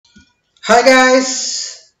Hi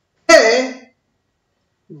guys, today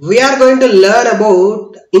we are going to learn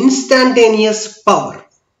about instantaneous power.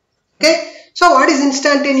 Okay, so what is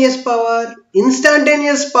instantaneous power?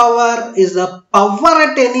 Instantaneous power is the power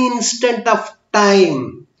at any instant of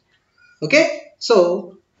time. Okay,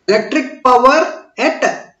 so electric power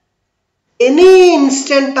at any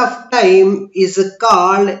instant of time is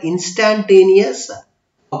called instantaneous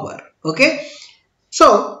power. Okay,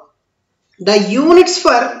 so the units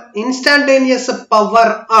for instantaneous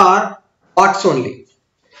power are watts only.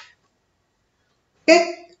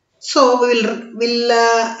 Okay, so we'll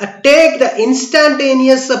take the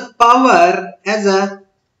instantaneous power as a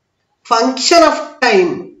function of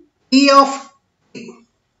time t of t.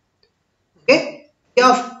 Okay, t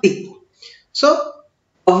of t. So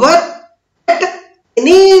power at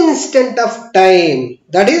any instant of time,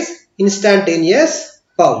 that is instantaneous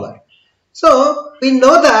power. So we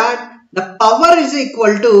know that the power is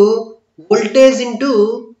equal to voltage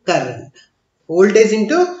into current. Voltage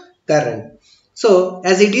into current. So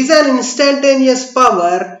as it is an instantaneous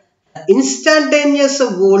power, instantaneous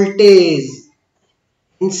voltage,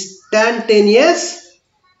 instantaneous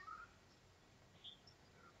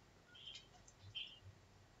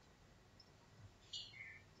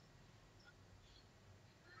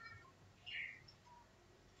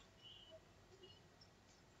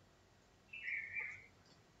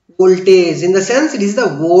voltage, in the sense it is the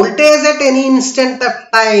voltage at any instant of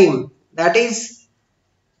time, that is,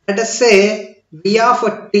 let us say V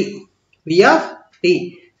of t, V of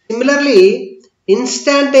t. Similarly,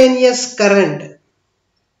 instantaneous current,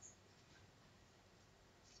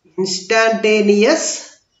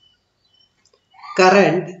 instantaneous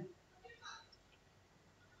current,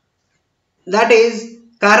 that is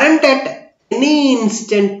current at any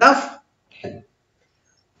instant of time.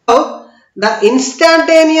 So the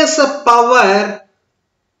instantaneous power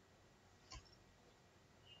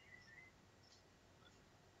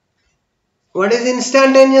what is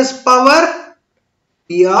instantaneous power?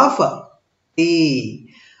 V of t.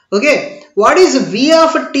 Okay, what is V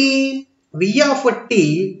of t? V of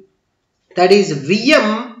t, that is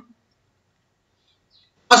Vm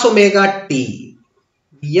cos omega t.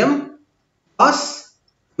 Vm cos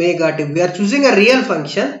omega t. We are choosing a real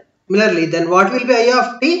function. Similarly, then what will be I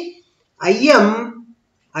of t? Im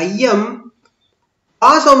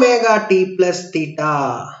cos omega t plus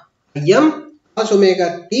theta. Im cos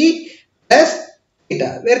omega t plus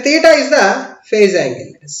theta, where theta is the phase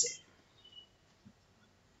angle. Let us say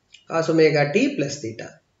cos omega t plus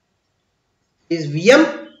theta is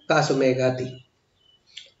Vm cos omega t.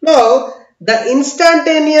 Now the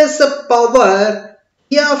instantaneous power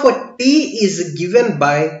V of t is given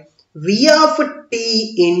by V of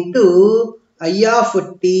t into I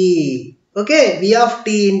of t. Okay, V of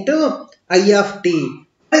t into I of t.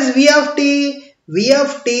 What is V of t? V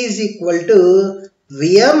of t is equal to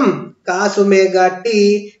Vm cos omega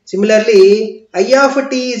t. Similarly, I of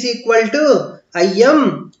t is equal to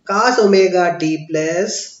Im cos omega t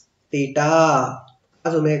plus theta.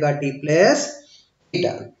 Cos omega t plus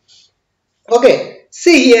theta. Okay,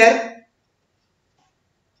 see here,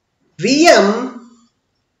 Vm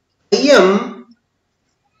Im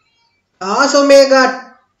cos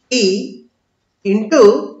omega t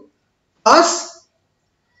into cos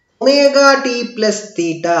omega t plus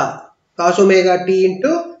theta. Cos omega t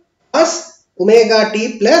into cos omega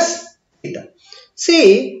t plus theta.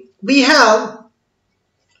 See, we have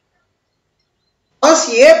cos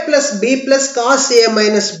A plus B plus cos A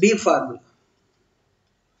minus B formula.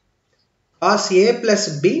 Cos A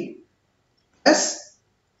plus B plus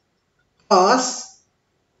cos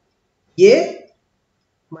A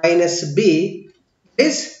minus B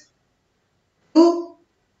is 2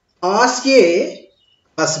 cos A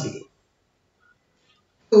cos B.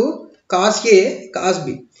 2 cos A cos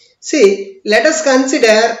B. See, let us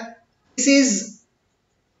consider this is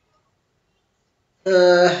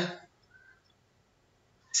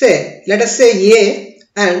let us say A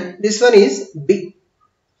and this one is B.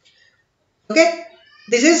 Okay,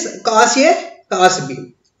 this is cos A cos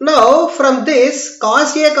B. Now from this,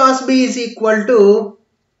 cos A cos B is equal to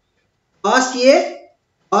cos A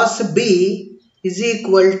cos B is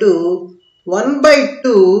equal to 1 by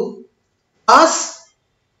 2 cos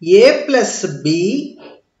A plus B,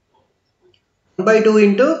 1 by 2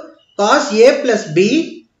 into cos A plus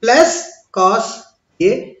B plus cos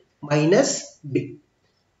A minus B.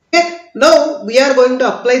 Okay, now we are going to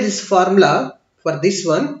apply this formula for this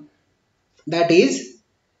one, that is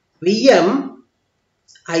Vm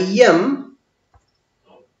Im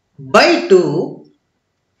by 2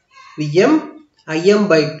 Vm Im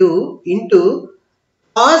by 2 into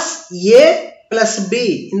cos A plus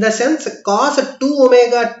B, in the sense cos 2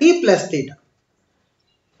 omega t plus theta.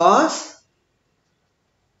 Cos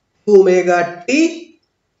 2 omega t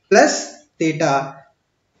plus theta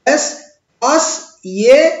plus cos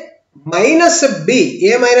A minus B.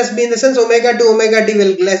 A minus B in the sense omega 2 omega t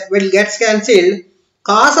will gets cancelled.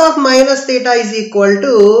 Cos of minus theta is equal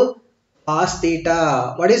to cos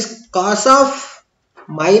theta. What is cos of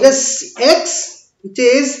minus x? Which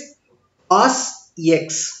is cos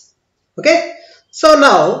x. Okay. So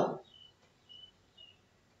now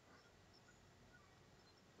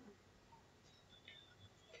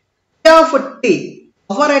T of t,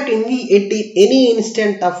 power at any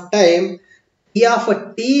instant of time, T of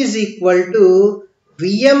t is equal to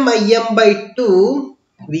Vm Im by 2,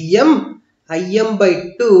 Vm Im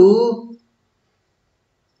by 2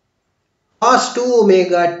 cos 2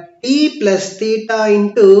 omega t plus theta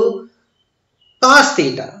into cos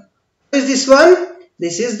theta. What is this one?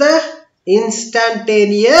 This is the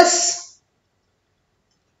instantaneous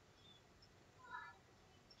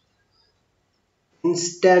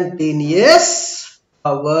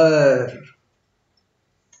power.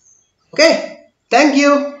 Okay, thank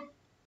you.